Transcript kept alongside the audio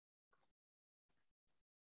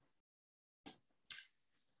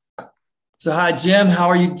So, hi, Jim. How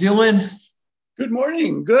are you doing? Good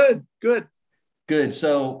morning. Good, good. Good.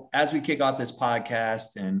 So, as we kick off this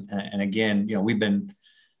podcast, and again, we've been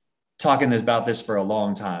talking about this for a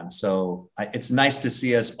long time. So, it's nice to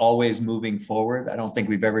see us always moving forward. I don't think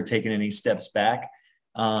we've ever taken any steps back.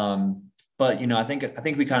 Um, but I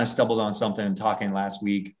think we kind of stumbled on something talking last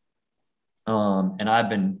week. And I've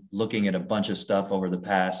been looking at a bunch of stuff over the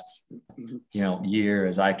past, year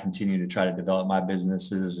as I continue to try to develop my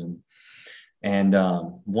businesses and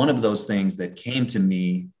one of those things that came to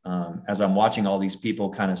me as I'm watching all these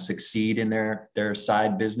people kind of succeed in their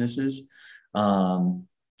side businesses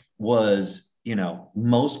was,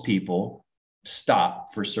 most people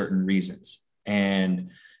stop for certain reasons.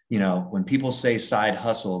 And, when people say side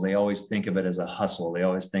hustle, they always think of it as a hustle. They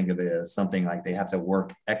always think of it as something like they have to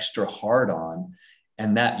work extra hard on.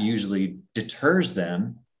 And that usually deters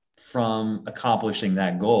them from accomplishing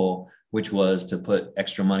that goal, which was to put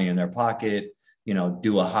extra money in their pocket,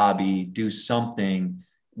 do a hobby, do something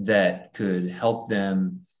that could help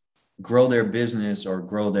them grow their business or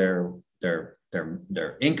grow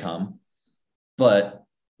their income. But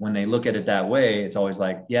when they look at it that way, it's always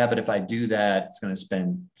like, yeah, but if I do that, it's going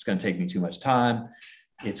to take me too much time.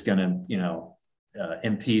 It's going to,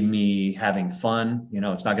 impede me having fun.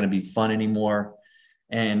 It's not going to be fun anymore.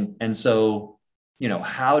 And so,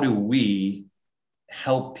 how do we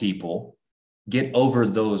help people get over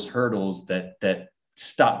those hurdles that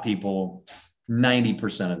stop people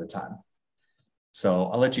 90% of the time? So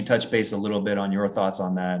I'll let you touch base a little bit on your thoughts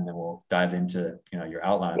on that, and then we'll dive into, your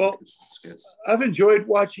outline. Well, It's good. I've enjoyed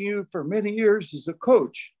watching you for many years as a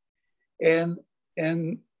coach, and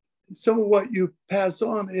and some of what you pass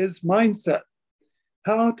on is mindset,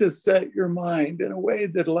 how to set your mind in a way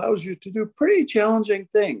that allows you to do pretty challenging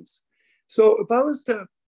things. So if I was to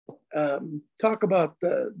talk about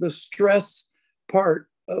the stress part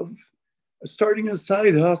of starting a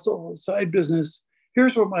side hustle, a side business,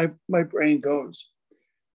 here's where my brain goes.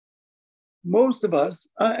 Most of us,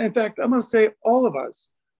 in fact, I'm going to say all of us,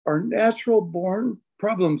 are natural born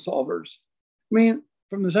problem solvers. I mean,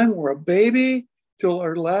 from the time we're a baby till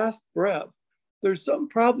our last breath, there's some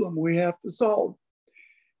problem we have to solve.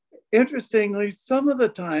 Interestingly, some of the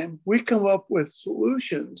time we come up with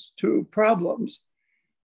solutions to problems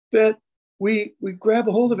that we grab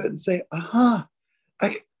a hold of it and say, aha,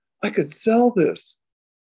 I could sell this.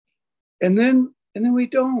 And then we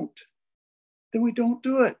don't. Then we don't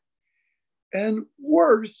do it. And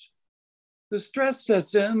worse, the stress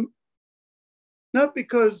sets in, not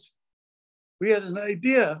because we had an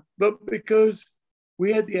idea, but because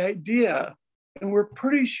we had the idea and we're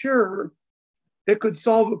pretty sure it could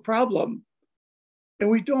solve a problem, and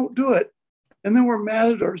we don't do it. And then we're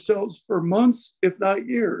mad at ourselves for months, if not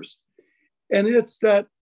years. And it's that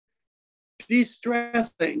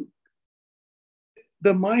de-stressing,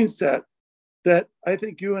 the mindset, that I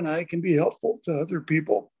think you and I can be helpful to other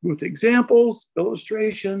people with examples,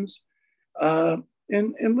 illustrations, and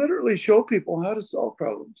literally show people how to solve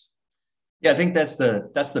problems. Yeah, I think that's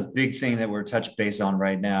the big thing that we're touch base on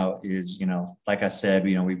right now is, like I said,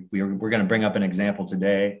 we're going to bring up an example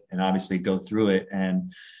today and obviously go through it.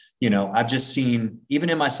 And, I've just seen,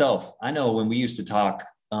 even in myself, I know when we used to talk,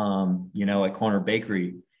 at Corner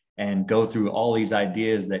Bakery and go through all these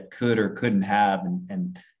ideas that could or couldn't have,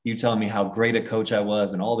 and you telling me how great a coach I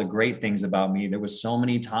was and all the great things about me. There was so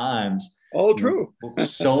many times, all true,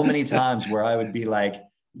 so many times where I would be like,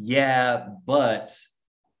 yeah, but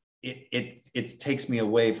it takes me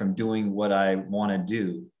away from doing what I want to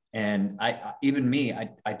do. And I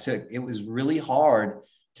took, it was really hard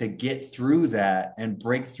to get through that and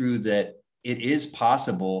break through that. It is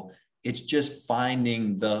possible. It's just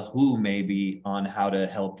finding the who maybe on how to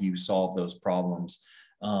help you solve those problems.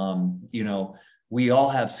 We all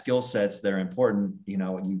have skill sets that are important.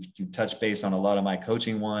 You've touched base on a lot of my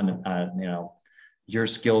coaching one. Your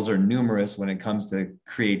skills are numerous when it comes to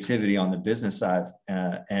creativity on the business side,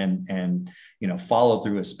 and follow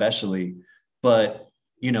through especially. But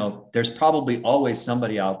there's probably always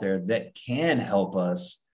somebody out there that can help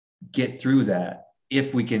us get through that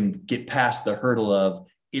if we can get past the hurdle of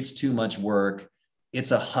it's too much work,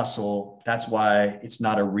 it's a hustle. That's why it's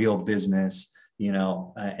not a real business.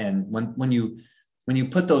 And when you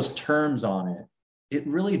put those terms on it, it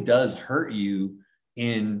really does hurt you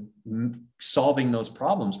in solving those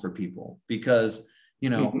problems for people, because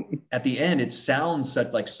at the end it sounds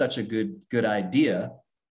like such a good idea,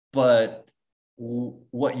 but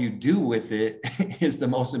what you do with it is the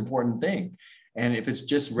most important thing. And if it's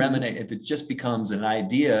just if it just becomes an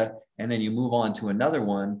idea and then you move on to another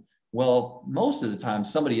one, well, most of the time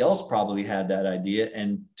somebody else probably had that idea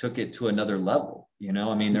and took it to another level, You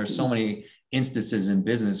know, I mean, there's so many instances in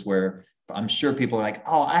business where I'm sure people are like,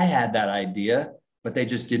 oh, I had that idea, but they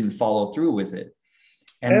just didn't follow through with it.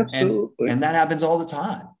 And that happens all the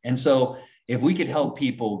time. And so if we could help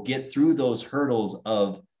people get through those hurdles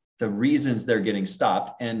of the reasons they're getting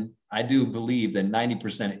stopped, and I do believe that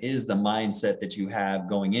 90% is the mindset that you have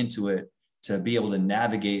going into it to be able to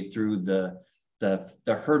navigate through the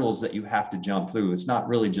hurdles that you have to jump through. It's not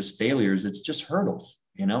really just failures, it's just hurdles.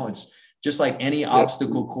 You know, it's just like any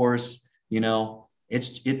obstacle course, you know,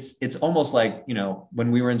 it's almost like, you know,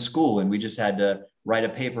 when we were in school and we just had to write a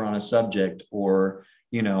paper on a subject or,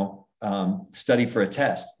 you know, study for a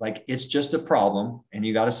test. Like, it's just a problem and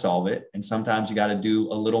you got to solve it. And sometimes you got to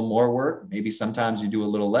do a little more work. Maybe sometimes you do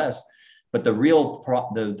a little less, but the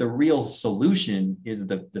real solution is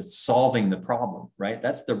the solving the problem, right?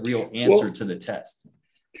 That's the real answer to the test.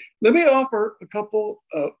 Let me offer a couple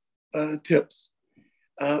of tips.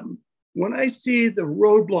 When I see the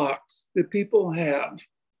roadblocks that people have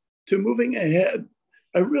to moving ahead,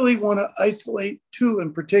 I really want to isolate two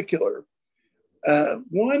in particular.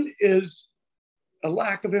 One is a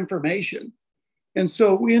lack of information. And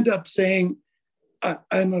so we end up saying,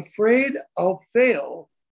 I'm afraid I'll fail.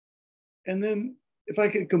 And then if I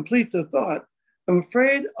can complete the thought, I'm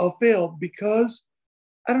afraid I'll fail because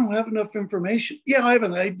I don't have enough information. Yeah, I have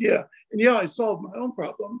an idea. And yeah, I solved my own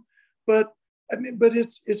problem, but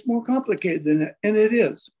it's more complicated than it, and it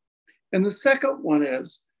is. And the second one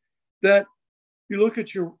is that you look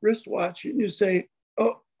at your wristwatch and you say,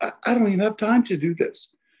 oh, I don't even have time to do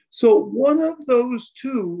this. So one of those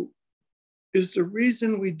two is the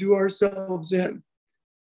reason we do ourselves in.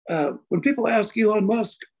 When people ask Elon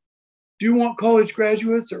Musk, do you want college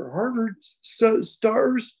graduates or Harvard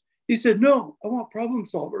stars? He said, no, I want problem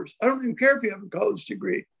solvers. I don't even care if you have a college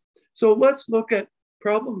degree. So let's look at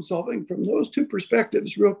problem solving from those two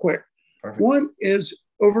perspectives real quick. Perfect. One is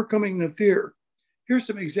overcoming the fear. Here's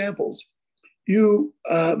some examples. You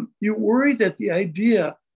worry that the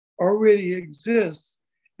idea already exists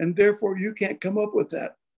and therefore you can't come up with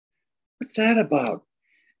that. What's that about?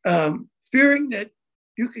 Fearing that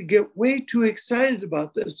you could get way too excited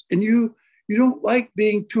about this and you don't like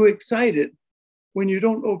being too excited when you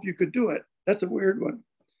don't know if you could do it. That's a weird one.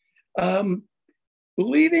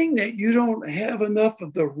 Believing that you don't have enough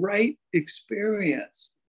of the right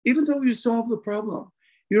experience, even though you solve the problem.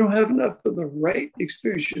 You don't have enough of the right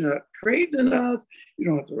experience. You're not trained enough. You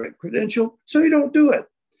don't have the right credential, so you don't do it.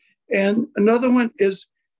 And another one is,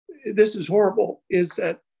 this is horrible, is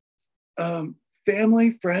that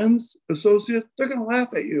family, friends, associates, they're going to laugh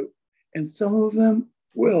at you. And some of them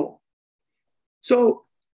will. So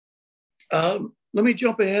let me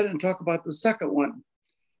jump ahead and talk about the second one.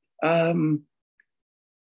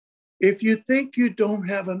 If you think you don't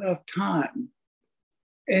have enough time,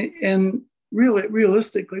 and really,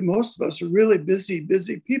 realistically, most of us are really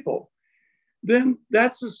busy people, then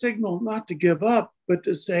that's a signal not to give up, but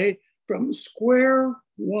to say, from square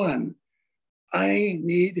one, I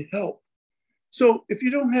need help. So if you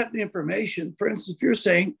don't have the information, for instance, if you're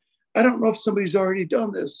saying, I don't know if somebody's already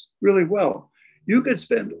done this really well, you could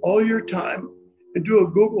spend all your time and do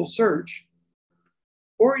a Google search,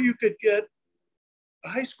 or you could get a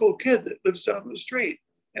high school kid that lives down the street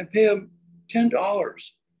and pay him $10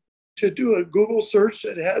 to do a Google search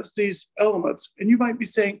that has these elements. And you might be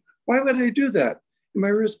saying, why would I do that? And my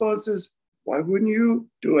response is, why wouldn't you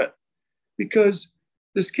do it? Because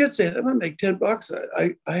this kid said, I'm gonna make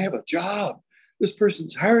 $10. I have a job. This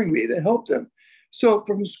person's hiring me to help them. So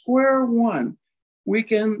from square one, we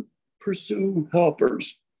can pursue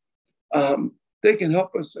helpers. They can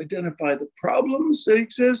help us identify the problems that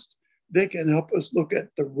exist. They can help us look at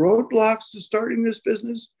the roadblocks to starting this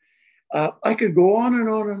business. I could go on and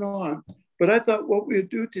on and on, but I thought what we would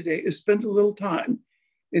do today is spend a little time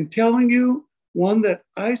in telling you one that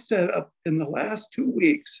I set up in the last 2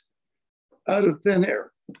 weeks out of thin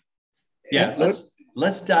air. Yeah,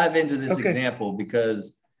 let's dive into this example,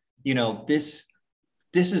 because, you know, this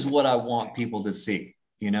is what I want people to see,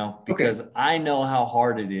 you know, because I know how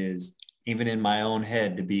hard it is, even in my own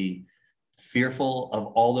head, to be fearful of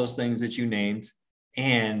all those things that you named,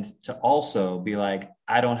 and to also be like,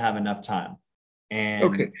 I don't have enough time.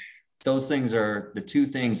 And those things are the two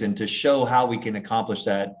things. And to show how we can accomplish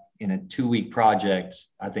that in a 2-week project,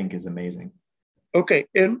 I think is amazing. Okay.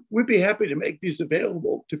 And we'd be happy to make these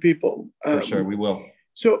available to people. For sure, we will.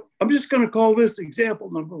 So I'm just going to call this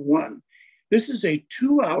example number one. This is a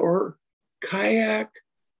 2-hour kayak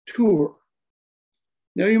tour.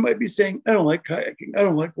 Now you might be saying, I don't like kayaking. I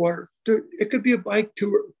don't like water. It could be a bike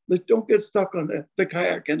tour. Let's don't get stuck on the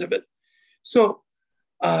kayak end of it. So,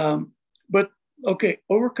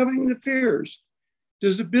 overcoming the fears.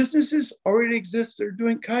 Does the businesses already exist that are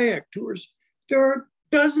doing kayak tours? There are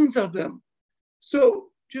dozens of them. So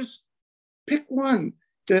just pick one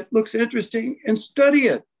that looks interesting and study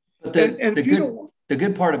it. But And if you don't, the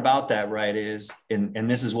good part about that, right, is, and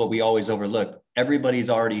this is what we always overlook, everybody's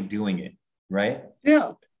already doing it, right?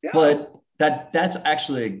 yeah. But that's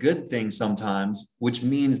actually a good thing sometimes, which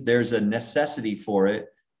means there's a necessity for it.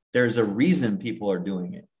 There's a reason people are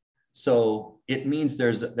doing it. So it means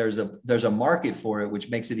there's a market for it, which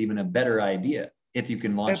makes it even a better idea if you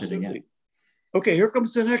can launch it again. Okay, here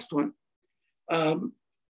comes the next one.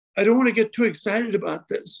 I don't want to get too excited about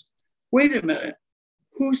this. Wait a minute.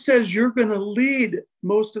 Who says you're going to lead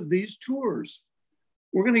most of these tours?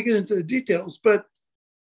 We're going to get into the details, but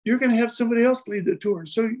you're going to have somebody else lead the tour.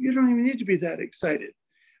 So you don't even need to be that excited.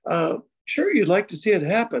 Sure, you'd like to see it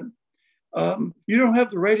happen. You don't have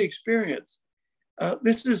the right experience.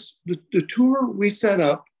 This is the tour we set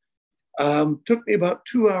up. Took me about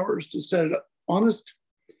 2 hours to set it up. Honest,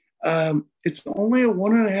 it's only a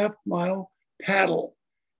 1.5 mile paddle,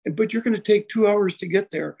 but you're going to take 2 hours to get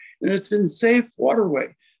there. And it's in safe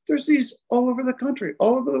waterway. There's these all over the country,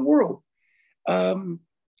 all over the world.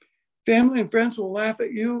 Family and friends will laugh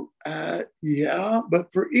at you. Yeah,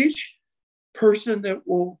 but for each person that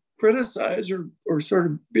will criticize or sort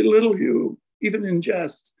of belittle you, even in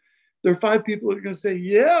jest, there are 5 people who are going to say,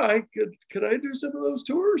 yeah, could I do some of those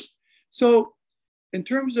tours? So in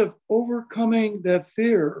terms of overcoming that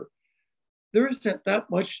fear, there isn't that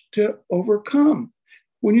much to overcome.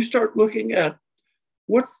 When you start looking at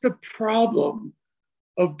what's the problem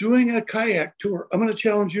of doing a kayak tour, I'm going to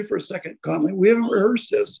challenge you for a second, Conley. We haven't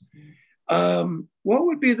rehearsed this. What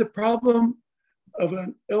would be the problem of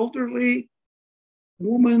an elderly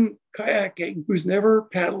woman kayaking who's never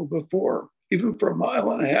paddled before, even for 1.5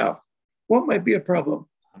 miles? What might be a problem?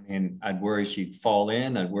 I mean, I'd worry she'd fall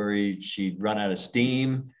in. I'd worry she'd run out of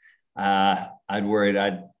steam. I'd worry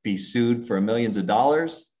I'd be sued for millions of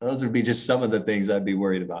dollars. Those would be just some of the things I'd be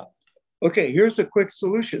worried about. Okay, here's a quick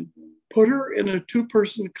solution. Put her in a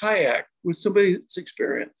 2-person kayak with somebody that's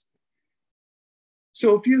experienced.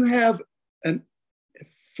 So if you have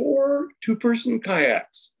 4 2-person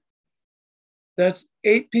kayaks, that's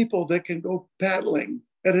 8 people that can go paddling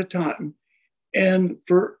at a time. And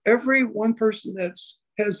for every one person that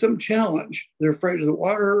has some challenge, they're afraid of the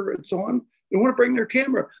water and so on, they want to bring their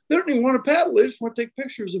camera. They don't even want to paddle. They just want to take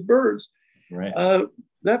pictures of birds. Right.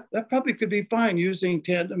 That probably could be fine using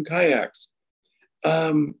tandem kayaks.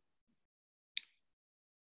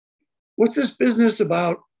 What's this business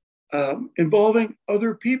about involving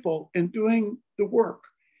other people in doing the work?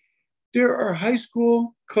 There are high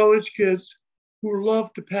school, college kids who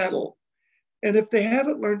love to paddle. And if they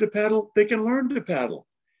haven't learned to paddle, they can learn to paddle.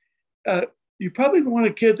 You probably want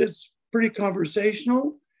a kid that's pretty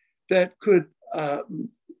conversational, that could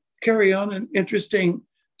carry on an interesting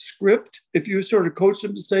script. If you sort of coach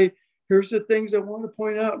them to say, here's the things I want to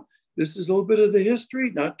point out. This is a little bit of the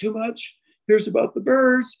history, not too much. Here's about the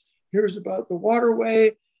birds. Here's about the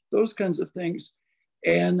waterway, those kinds of things.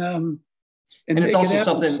 And it's also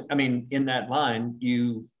something, I mean, in that line,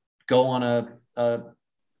 you go on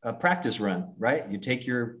a practice run, right? You take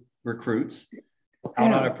your recruits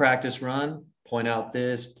out on a practice run, point out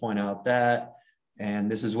this, point out that, and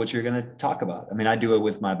this is what you're going to talk about. I mean, I do it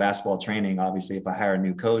with my basketball training. Obviously, if I hire a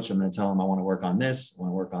new coach, I'm going to tell them I want to work on this, I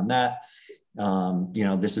want to work on that.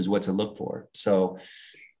 This is what to look for. So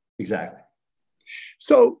exactly.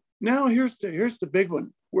 So now here's the big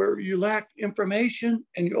one where you lack information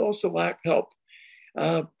and you also lack help.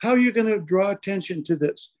 How are you going to draw attention to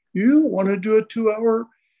this? You want to do a 2-hour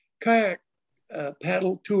kayak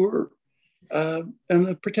paddle tour in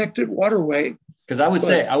the protected waterway. Because I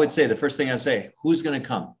would say the first thing I'd say, who's going to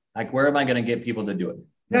come? Like, where am I going to get people to do it?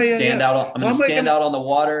 I'm going to stand out on the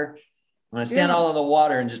water. I'm going to stand out on the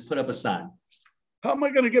water and just put up a sign. How am I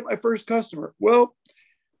going to get my first customer? Well,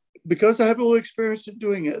 because I have a little experience in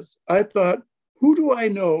doing this, I thought, who do I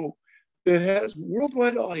know that has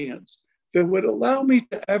worldwide audience that would allow me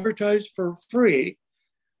to advertise for free,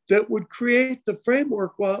 that would create the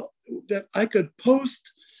framework that I could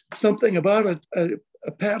post something about a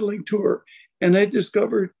paddling tour? And I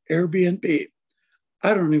discovered Airbnb.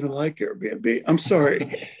 I don't even like Airbnb. I'm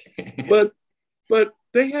sorry. but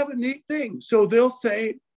they have a neat thing. So they'll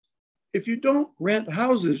say, if you don't rent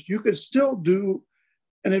houses, you could still do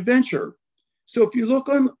an adventure. So if you look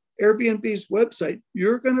on Airbnb's website,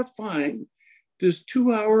 you're going to find this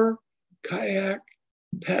 2-hour kayak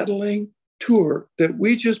paddling tour that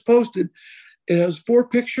we just posted. It has 4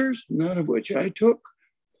 pictures, none of which I took.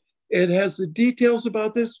 It has the details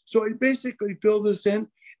about this. So I basically fill this in,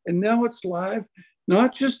 and now it's live,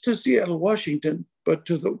 not just to Seattle, Washington, but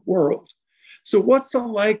to the world. So what's the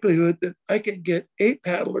likelihood that I can get 8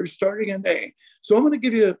 paddlers starting in May? So I'm going to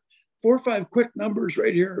give you 4 or 5 quick numbers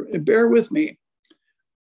right here, and bear with me.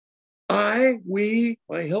 We,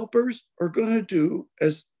 my helpers, are going to do,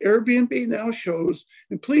 as Airbnb now shows,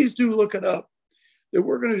 and please do look it up, that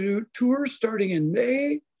we're going to do tours starting in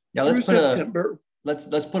May through September.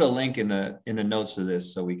 Let's put a link in the notes for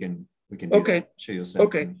this so we can do that. Show you a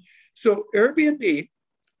Okay. So Airbnb,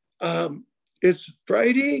 it's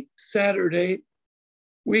Friday, Saturday,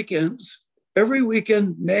 weekends, every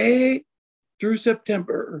weekend, May through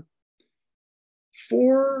September,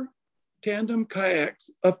 4 tandem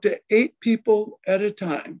kayaks, up to 8 people at a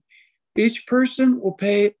time. Each person will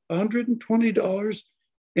pay $120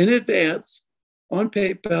 in advance on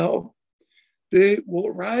PayPal. They will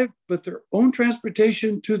arrive with their own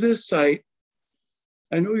transportation to this site.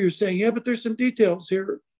 I know you're saying, yeah, but there's some details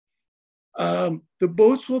here. The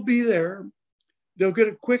boats will be there. They'll get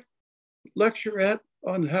a quick lecturette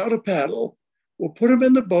on how to paddle. We'll put them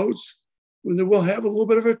in the boats, and then we'll have a little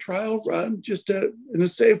bit of a trial run just in a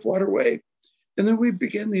safe waterway. And then we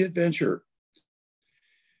begin the adventure.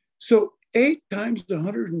 So 8 times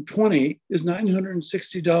 120 is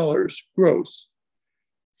 $960 gross.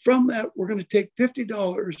 From that, we're going to take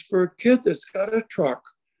 $50 for a kid that's got a truck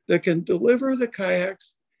that can deliver the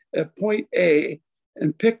kayaks at point A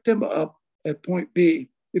and pick them up at point B.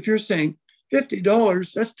 If you're saying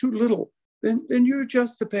 $50, that's too little, then you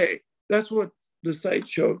adjust the pay. That's what the site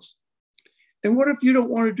shows. And what if you don't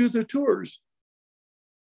want to do the tours?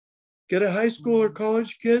 Get a high school or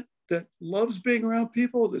college kid that loves being around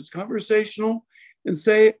people, that's conversational, and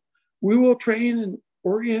say, we will train and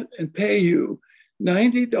orient and pay you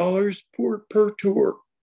 $90 per tour.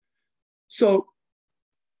 So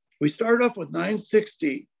we start off with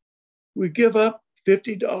 $960. We give up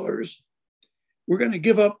 $50. We're going to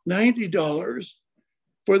give up $90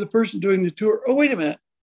 for the person doing the tour. Oh, wait a minute.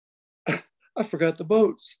 I forgot the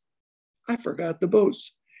boats.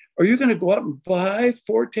 Are you going to go out and buy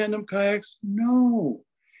 4 tandem kayaks? No.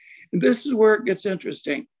 And this is where it gets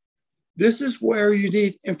interesting. This is where you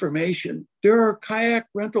need information. There are kayak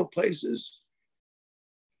rental places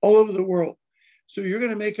all over the world. So you're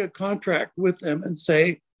going to make a contract with them and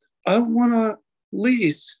say, I want to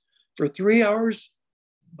lease for 3 hours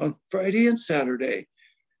on Friday and Saturday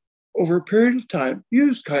over a period of time,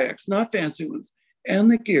 used kayaks, not fancy ones, and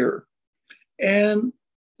the gear. And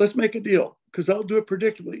let's make a deal, because I'll do it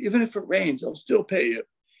predictably. Even if it rains, I'll still pay you.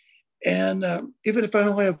 And even if I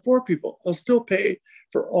only have 4 people, I'll still pay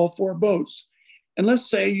for all 4 boats. And let's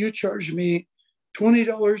say you charge me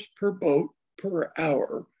 $20 per boat per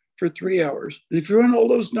hour for 3 hours. And if you run all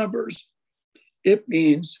those numbers, it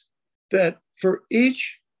means that for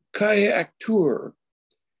each kayak tour,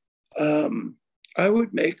 I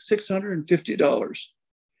would make $650.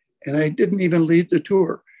 And I didn't even lead the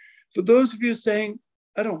tour. For those of you saying,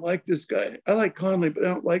 I don't like this guy, I like Conley, but I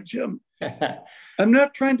don't like Jim. I'm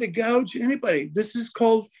not trying to gouge anybody. This is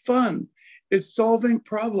called fun. It's solving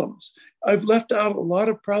problems. I've left out a lot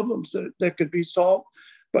of problems that could be solved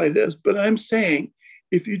by this, but I'm saying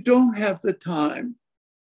if you don't have the time,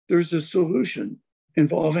 there's a solution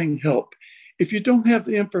involving help. If you don't have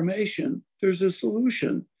the information, there's a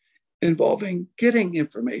solution involving getting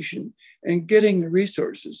information and getting the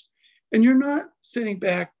resources. And you're not sitting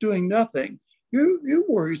back doing nothing. You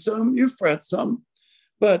worry some, you fret some,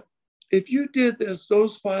 but if you did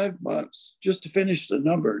those 5 months, just to finish the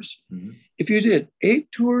numbers, if you did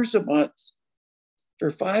 8 tours a month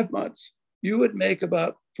for 5 months, you would make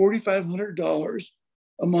about $4,500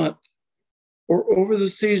 a month. Or over the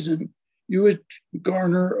season, you would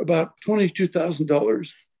garner about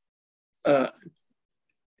 $22,000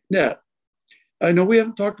 net. I know we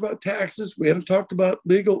haven't talked about taxes. We haven't talked about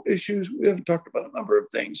legal issues. We haven't talked about a number of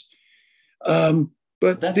things.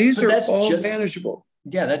 But these are all manageable.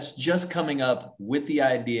 Yeah, that's just coming up with the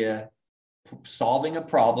idea, solving a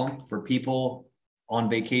problem for people on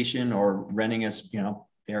vacation or renting us,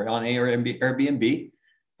 they're on Airbnb,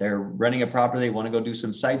 they're renting a property, they want to go do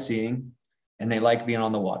some sightseeing, and they like being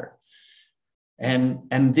on the water. And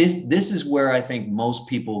this is where I think most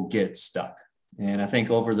people get stuck. And I think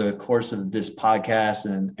over the course of this podcast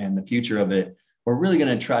and the future of it, we're really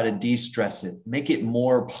going to try to de-stress it, make it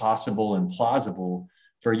more possible and plausible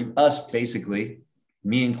for us, basically,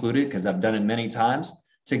 me included, because I've done it many times,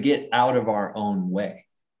 to get out of our own way.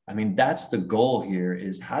 I mean, that's the goal here,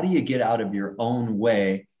 is how do you get out of your own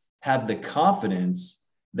way, have the confidence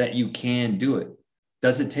that you can do it?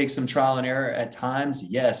 Does it take some trial and error at times?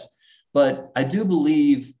 Yes. But I do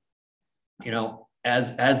believe,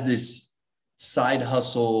 as this side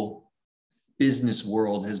hustle business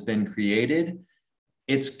world has been created,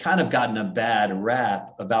 it's kind of gotten a bad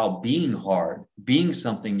rap about being hard, being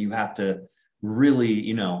something you have to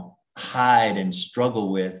really, hide and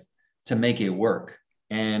struggle with to make it work.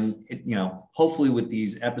 And, hopefully with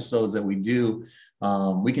these episodes that we do,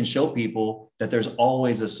 we can show people that there's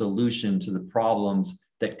always a solution to the problems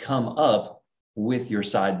that come up with your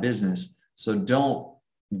side business. So don't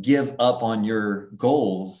give up on your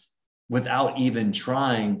goals without even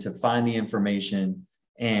trying to find the information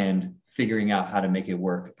and figuring out how to make it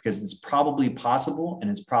work, because it's probably possible and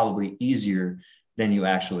it's probably easier than you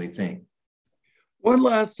actually think. One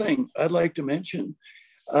last thing I'd like to mention.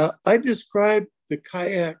 I described the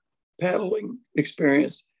kayak paddling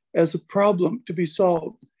experience as a problem to be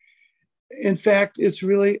solved. In fact, it's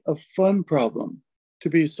really a fun problem to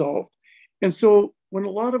be solved. And so when a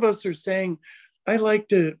lot of us are saying, I like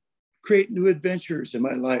to create new adventures in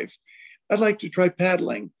my life, I'd like to try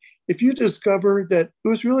paddling. If you discover that it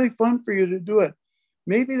was really fun for you to do it,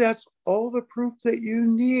 maybe that's all the proof that you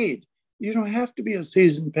need. You don't have to be a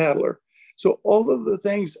seasoned paddler. So all of the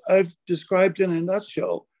things I've described in a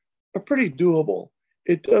nutshell are pretty doable.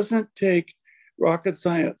 It doesn't take rocket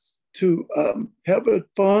science to have a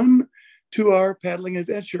fun 2-hour paddling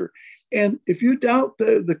adventure. And if you doubt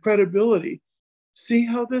the credibility, see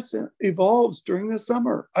how this evolves during the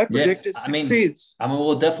summer. I predict it succeeds.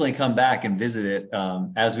 We'll definitely come back and visit it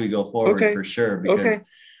as we go forward, for sure, because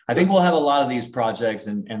I think we'll have a lot of these projects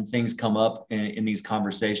and things come up in these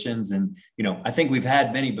conversations. And, I think we've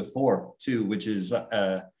had many before too, which is,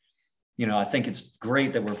 I think it's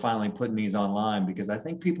great that we're finally putting these online, because I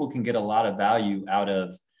think people can get a lot of value out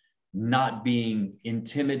of not being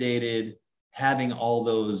intimidated, having all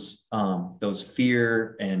those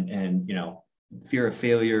fear and fear of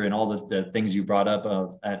failure and all the things you brought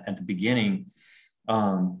up at the beginning,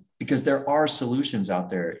 because there are solutions out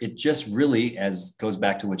there. It just really, as goes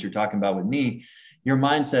back to what you're talking about with me, your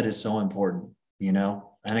mindset is so important,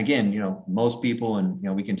 and again, most people, and,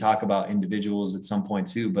 we can talk about individuals at some point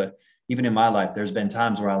too, but even in my life, there's been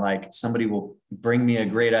times where somebody will bring me a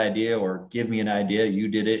great idea or give me an idea. You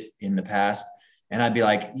did it in the past. And I'd be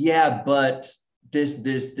like, yeah, but this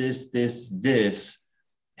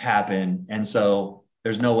happened. And so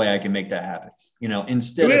there's no way I can make that happen,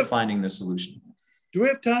 instead of finding the solution. Do we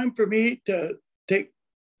have time for me to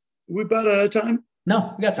we about out of time?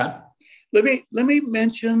 No, we got time. Let me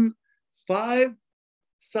mention 5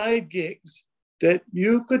 side gigs that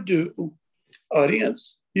you could do,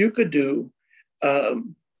 audience,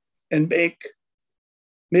 and make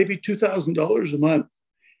maybe $2,000 a month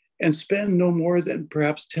and spend no more than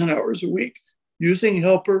perhaps 10 hours a week using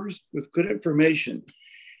helpers with good information.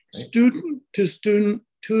 Right. Student to student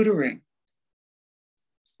tutoring.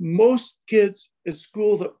 Most kids at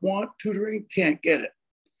school that want tutoring can't get it.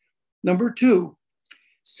 Number 2,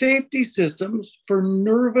 safety systems for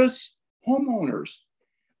nervous homeowners.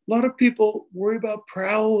 A lot of people worry about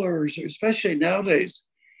prowlers, especially nowadays.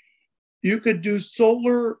 You could do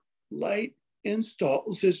solar light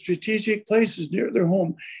installs at strategic places near their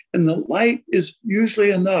home, and the light is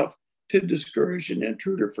usually enough to discourage an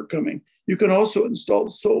intruder from coming. You can also install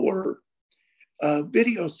solar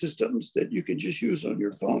video systems that you can just use on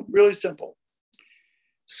your phone. Really simple.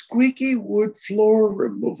 Squeaky wood floor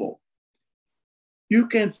removal. You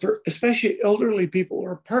can, for especially elderly people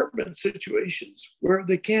or apartment situations where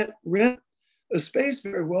they can't rent a space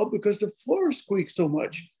very well because the floor squeaks so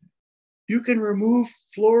much, you can remove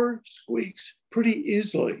floor squeaks pretty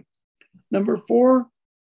easily. Number 4,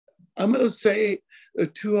 I'm going to say a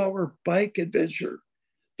 2-hour bike adventure.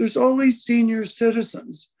 There's all these senior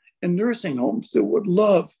citizens and nursing homes that would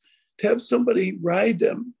love to have somebody ride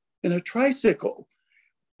them in a tricycle,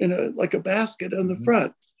 like a basket on the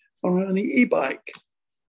front, on an e-bike.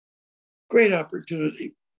 Great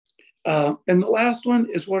opportunity. And the last one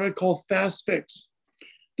is what I call fast fix.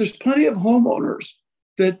 There's plenty of homeowners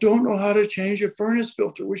that don't know how to change a furnace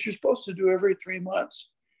filter, which you're supposed to do every 3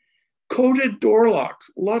 months. Coded door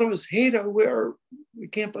locks. A lot of us hate we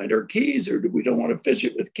can't find our keys, or we don't want to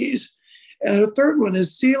fidget with keys. And the third one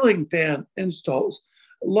is ceiling fan installs.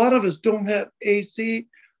 A lot of us don't have AC,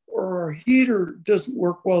 or our heater doesn't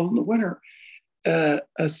work well in the winter. A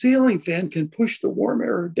ceiling fan can push the warm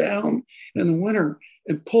air down in the winter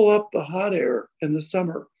and pull up the hot air in the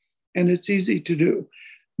summer. And it's easy to do.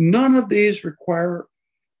 None of these require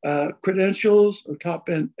credentials or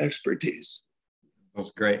top-end expertise.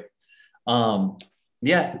 That's great.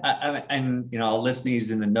 Yeah, and I'll list these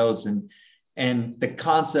in the notes, and the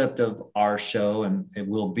concept of our show, and it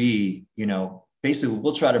will be, basically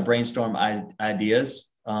we'll try to brainstorm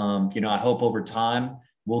ideas. I hope over time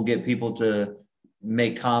we'll get people to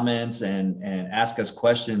make comments and ask us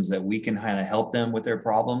questions that we can kind of help them with their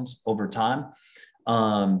problems over time.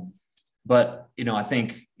 But, I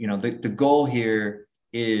think, the goal here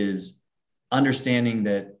is understanding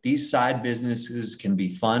that these side businesses can be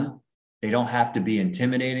fun. They don't have to be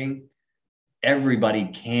intimidating. Everybody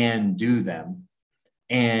can do them.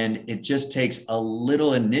 And it just takes a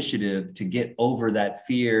little initiative to get over that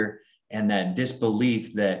fear and that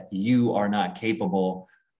disbelief that you are not capable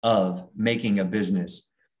of making a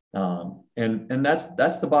business. And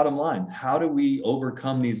that's the bottom line. How do we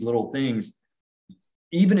overcome these little things,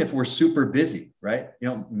 even if we're super busy, right?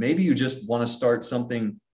 Maybe you just want to start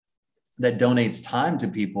something that donates time to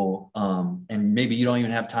people. And maybe you don't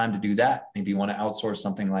even have time to do that. Maybe you want to outsource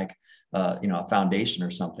something like, a foundation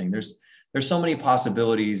or something. There's so many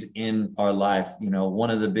possibilities in our life. One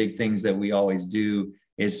of the big things that we always do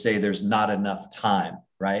is say there's not enough time,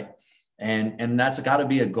 right? And that's got to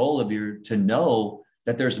be a goal of yours, to know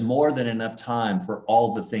that there's more than enough time for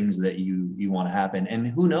all the things that you want to happen. And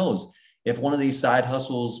who knows, if one of these side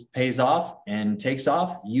hustles pays off and takes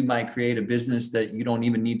off, you might create a business that you don't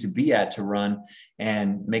even need to be at to run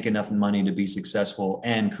and make enough money to be successful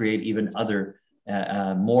and create even other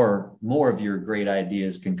more of your great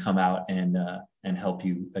ideas can come out and help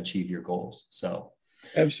you achieve your goals. So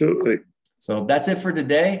absolutely. So that's it for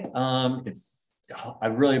today. I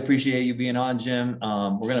really appreciate you being on, Jim.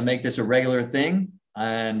 We're going to make this a regular thing.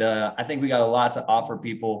 And I think we got a lot to offer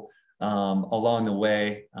people along the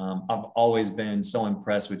way. I've always been so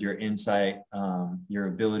impressed with your insight, your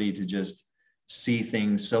ability to just see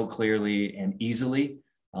things so clearly and easily,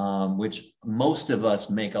 which most of us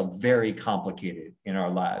make a very complicated in our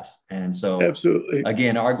lives. And so, absolutely,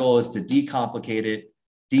 again, our goal is to decomplicate it,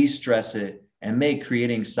 de-stress it, and make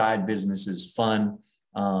creating side businesses fun,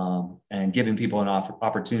 and giving people an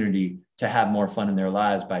opportunity to have more fun in their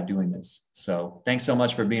lives by doing this. So thanks so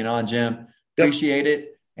much for being on, Jim. Appreciate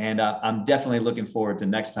it. And I'm definitely looking forward to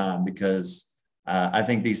next time, because I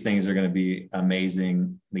think these things are going to be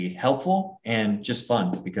amazingly helpful and just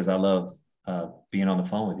fun, because I love being on the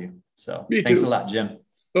phone with you. So thanks a lot, Jim.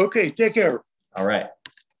 Okay, take care. All right.